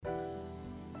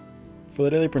For the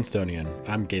Daily Princetonian,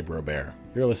 I'm Gabe Robert.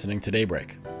 You're listening to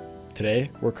Daybreak. Today,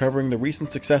 we're covering the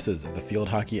recent successes of the field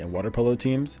hockey and water polo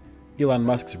teams, Elon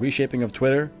Musk's reshaping of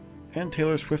Twitter, and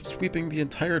Taylor Swift sweeping the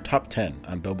entire top 10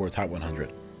 on Billboard's Hot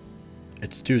 100.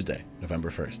 It's Tuesday, November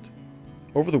 1st.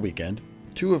 Over the weekend,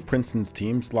 two of Princeton's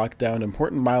teams locked down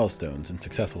important milestones in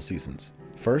successful seasons.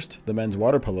 First, the men's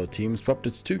water polo team swept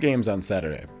its two games on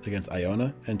Saturday against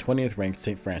Iona and 20th-ranked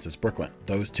St. Francis Brooklyn.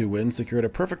 Those two wins secured a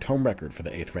perfect home record for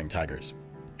the 8th-ranked Tigers.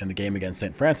 In the game against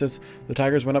St. Francis, the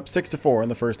Tigers went up 6-4 in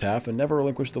the first half and never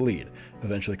relinquished the lead,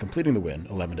 eventually completing the win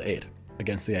 11-8.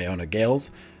 Against the Iona Gales,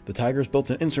 the Tigers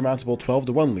built an insurmountable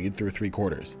 12-1 lead through three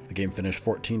quarters. The game finished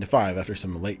 14-5 after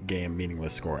some late-game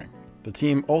meaningless scoring. The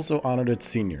team also honored its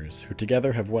seniors, who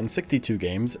together have won 62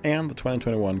 games and the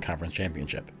 2021 Conference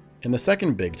Championship. In the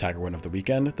second big Tiger win of the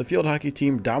weekend, the field hockey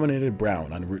team dominated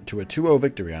Brown en route to a 2-0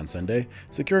 victory on Sunday,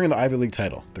 securing the Ivy League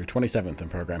title, their 27th in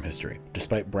program history.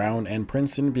 Despite Brown and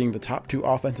Princeton being the top two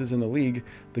offenses in the league,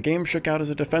 the game shook out as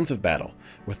a defensive battle,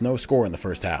 with no score in the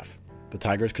first half. The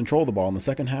Tigers controlled the ball in the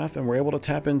second half and were able to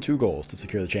tap in 2 goals to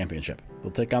secure the championship. They'll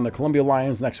take on the Columbia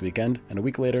Lions next weekend, and a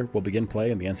week later will begin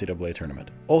play in the NCAA tournament.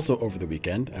 Also over the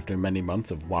weekend, after many months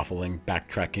of waffling,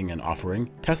 backtracking, and offering,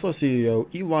 Tesla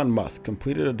CEO Elon Musk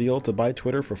completed a deal to buy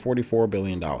Twitter for $44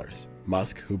 billion.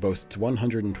 Musk, who boasts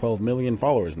 112 million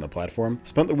followers in the platform,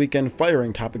 spent the weekend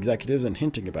firing top executives and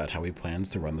hinting about how he plans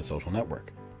to run the social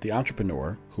network. The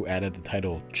entrepreneur, who added the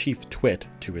title Chief Twit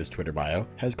to his Twitter bio,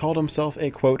 has called himself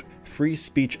a, quote, free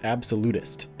speech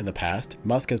absolutist. In the past,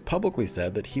 Musk has publicly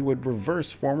said that he would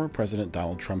reverse former President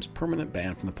Donald Trump's permanent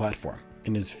ban from the platform.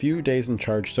 In his few days in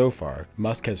charge so far,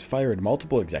 Musk has fired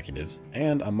multiple executives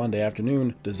and, on Monday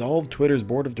afternoon, dissolved Twitter's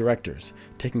board of directors,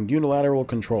 taking unilateral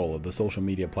control of the social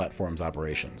media platform's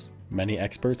operations. Many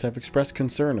experts have expressed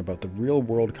concern about the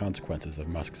real-world consequences of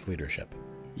Musk's leadership.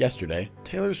 Yesterday,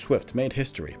 Taylor Swift made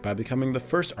history by becoming the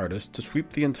first artist to sweep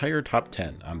the entire top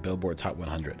 10 on Billboard's Hot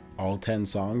 100. All 10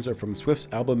 songs are from Swift's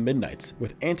album Midnights,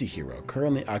 with Antihero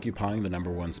currently occupying the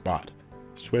 #1 spot.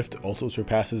 Swift also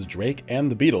surpasses Drake and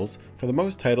the Beatles for the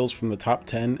most titles from the top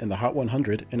 10 in the Hot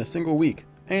 100 in a single week,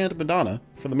 and Madonna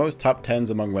for the most top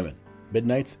 10s among women.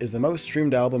 Midnights is the most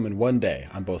streamed album in one day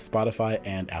on both Spotify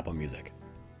and Apple Music.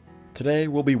 Today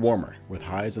will be warmer, with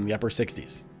highs in the upper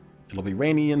 60s. It'll be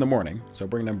rainy in the morning, so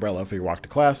bring an umbrella for your walk to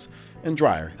class, and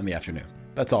drier in the afternoon.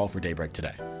 That's all for Daybreak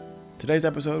today. Today's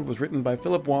episode was written by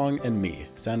Philip Wong and me,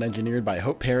 sound engineered by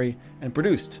Hope Perry, and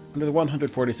produced under the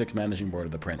 146 Managing Board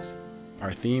of the Prince.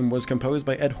 Our theme was composed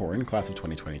by Ed Horan, class of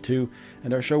 2022,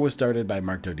 and our show was started by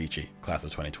Mark Dodici, class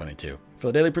of 2022. For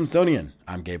the Daily Princetonian,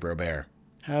 I'm Gabe Robert.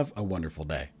 Have a wonderful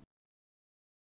day.